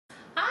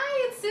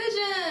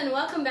and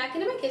welcome back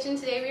into my kitchen.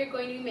 Today we are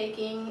going to be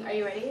making, are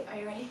you ready? Are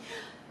you ready?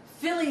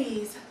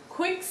 Philly's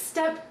Quick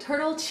Step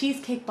Turtle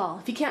Cheesecake Ball.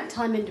 If you can't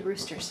tell, I'm into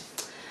roosters.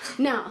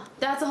 Now,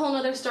 that's a whole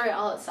nother story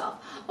all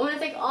itself. I want to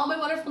thank all my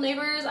wonderful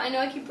neighbors. I know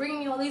I keep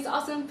bringing you all these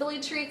awesome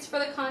Philly treats for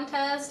the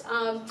contest.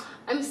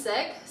 I'm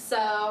sick,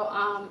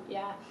 so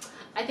yeah.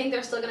 I think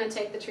they're still going to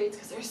take the treats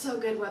because they're so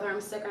good whether I'm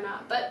sick or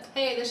not. But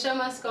hey, the show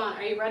must go on.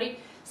 Are you ready?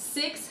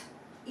 6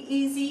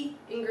 easy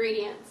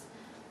ingredients.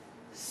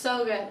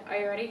 So good. Are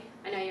you ready?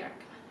 I know you are. Come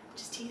on. I'm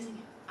just teasing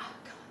you. Come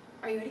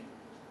on. Are you ready?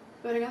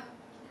 You want to go? Are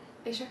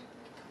you sure?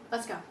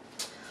 Let's go.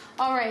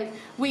 All right.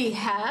 We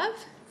have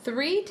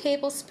 3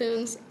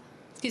 teaspoons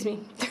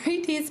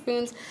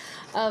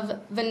of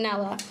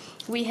vanilla.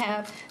 We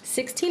have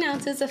 16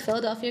 ounces of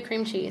Philadelphia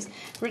cream cheese.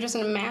 We're just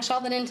going to mash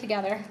all that in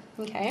together.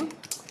 Okay.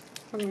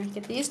 We're going to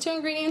get these 2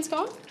 ingredients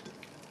going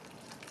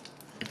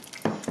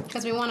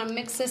because we want to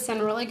mix this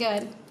in really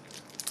good.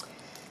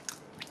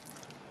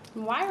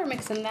 Why we're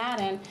mixing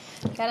that in,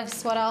 that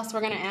is what else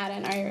we're going to add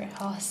in.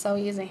 Oh, so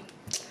easy.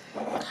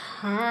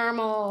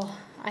 Caramel.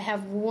 I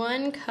have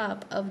 1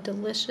 cup of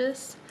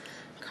delicious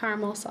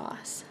caramel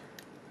sauce.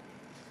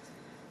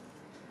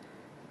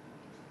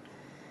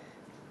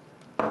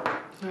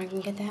 I can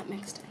get that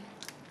mixed in.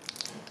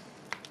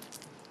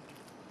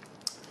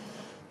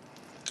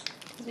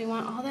 Because we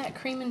want all that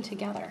cream in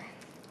together.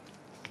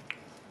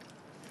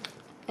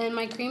 And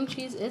my cream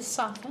cheese is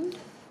softened.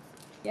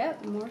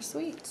 Yep, more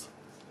sweets.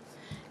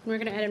 And we're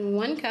going to add in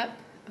 1 cup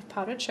of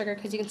powdered sugar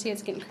because you can see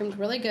it's getting creamed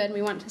really good and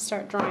we want it to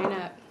start drying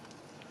up.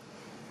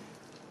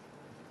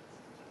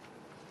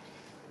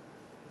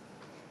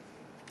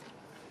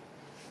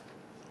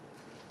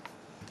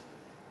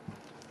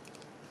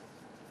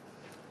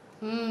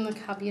 Look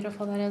how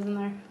beautiful that is in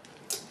there.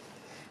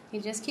 You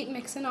just keep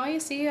mixing. All you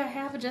see, I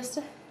have just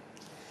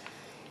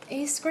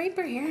a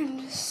scraper here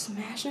and just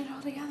smashing it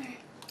all together.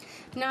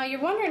 Now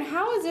you're wondering,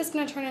 how is this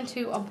going to turn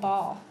into a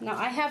ball? Now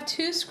I have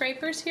 2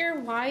 scrapers here.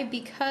 Why?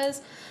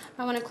 Because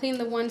I want to clean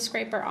the 1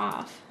 scraper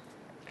off.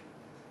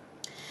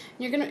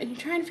 You're trying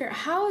to figure out,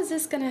 how is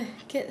this going to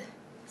get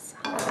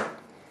solid?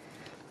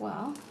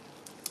 Well,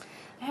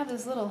 I have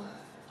this little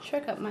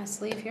trick up my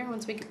sleeve here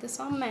once we get this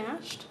all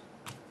mashed.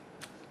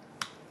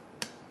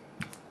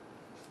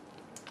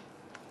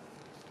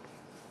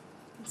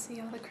 See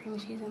all the cream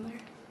cheese in there.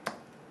 You're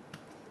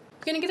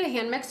gonna get a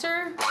hand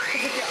mixer because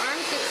if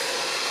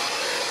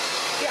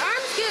your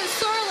arms get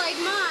sore like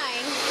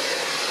mine.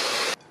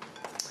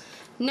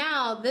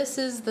 Now this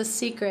is the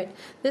secret.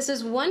 This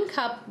is 1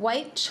 cup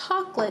white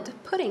chocolate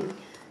pudding.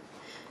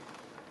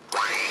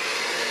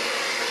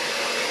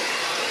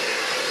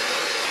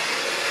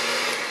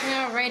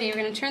 Alrighty,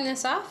 we're gonna turn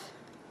this off.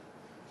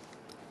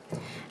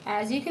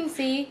 As you can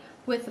see,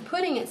 with the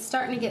pudding, it's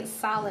starting to get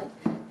solid.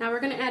 Now we're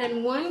going to add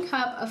in 1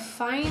 cup of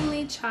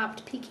finely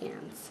chopped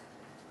pecans.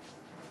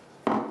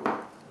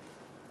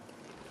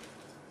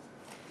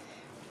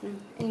 And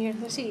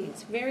you'll see,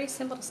 it's very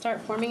simple to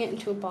start forming it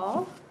into a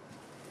ball.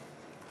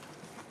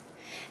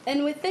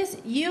 And with this,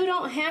 you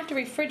don't have to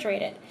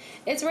refrigerate it.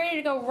 It's ready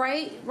to go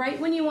right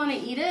when you want to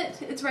eat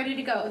it. It's ready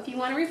to go. If you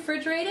want to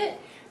refrigerate it,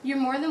 you're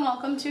more than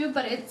welcome to,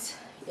 but it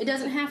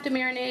doesn't have to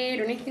marinate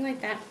or anything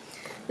like that.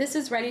 This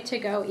is ready to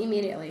go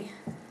immediately.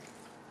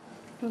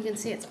 You can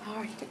see it's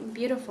already getting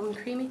beautiful and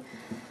creamy.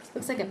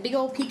 Looks like a big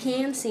old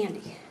pecan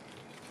sandy.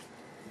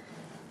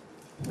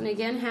 And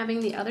again, having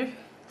the other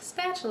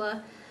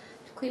spatula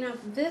to clean off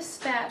this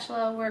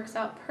spatula works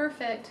out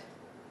perfect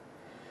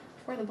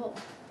for the bowl.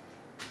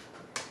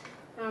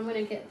 Now I'm going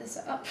to get this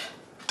up.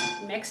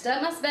 Mixed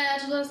up my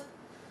spatulas.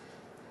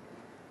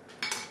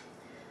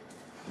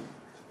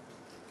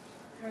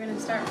 We're going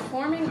to start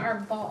forming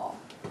our ball.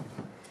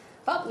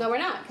 Oh, no we're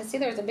not, because see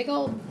there's a big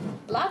old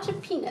blotch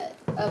of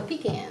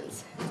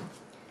pecans.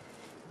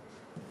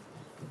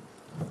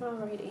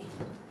 Alrighty.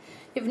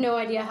 You have no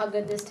idea how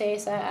good this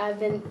tastes. I've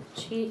been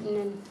cheating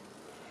and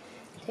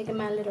taking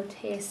my little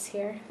tastes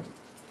here.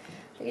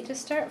 So you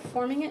just start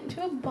forming it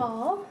into a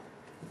ball.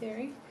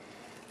 Very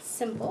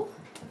simple.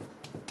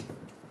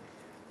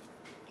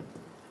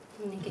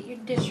 And you get your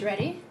dish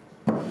ready.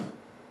 I'm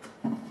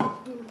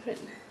going to put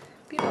it in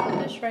a beautiful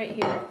dish right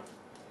here.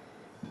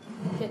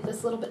 Get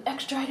this little bit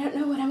extra. I don't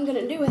know what I'm going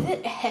to do with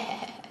it.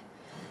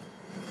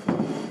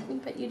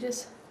 But you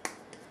just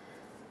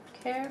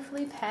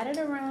carefully pat it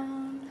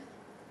around,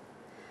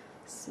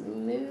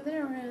 smooth it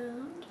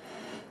around.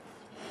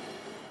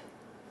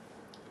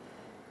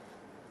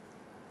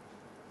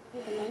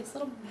 Make a nice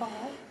little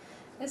ball.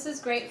 This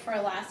is great for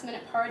a last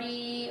minute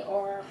party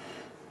or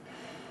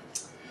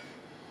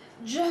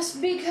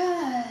just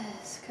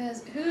because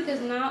who does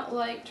not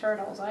like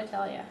turtles, I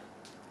tell you.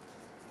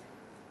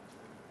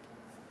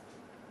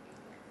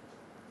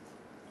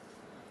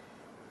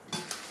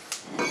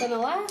 Then the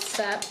last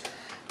step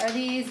are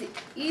these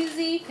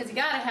easy, because you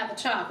gotta have the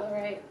chocolate,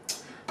 right?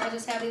 I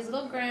just have these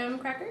little graham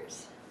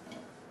crackers.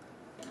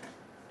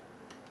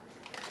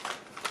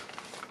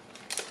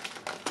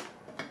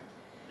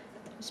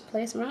 Just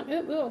place them around.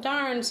 Ooh,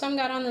 darn, some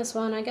got on this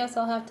one. I guess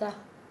I'll have to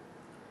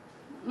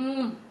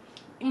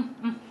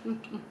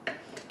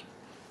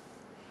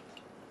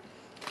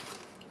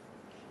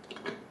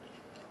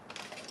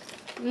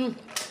Mm.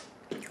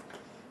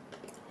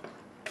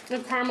 The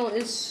caramel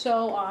is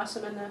so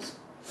awesome in this.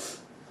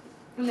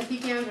 And the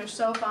pecans are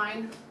so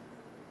fine.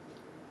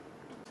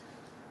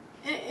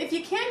 And if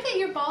you can't get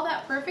your ball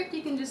that perfect,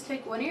 you can just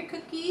take one of your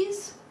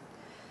cookies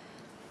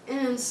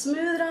and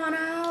smooth it on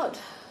out.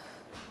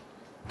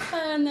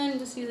 And then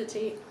just use it to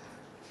eat.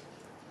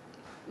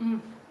 Mm.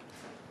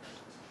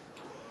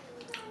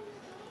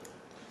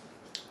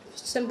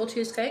 Simple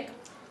cheesecake.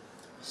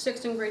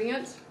 6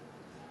 ingredients.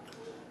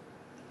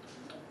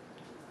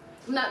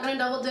 I'm not gonna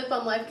double dip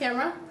on live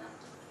camera.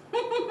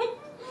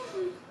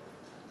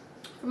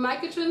 From my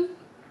kitchen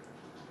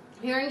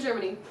here in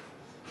Germany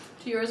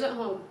to yours at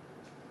home.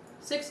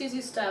 6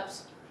 easy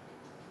steps.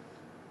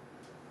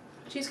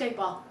 Cheesecake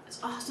ball.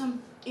 It's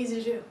awesome.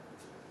 Easy to do.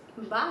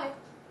 Bye.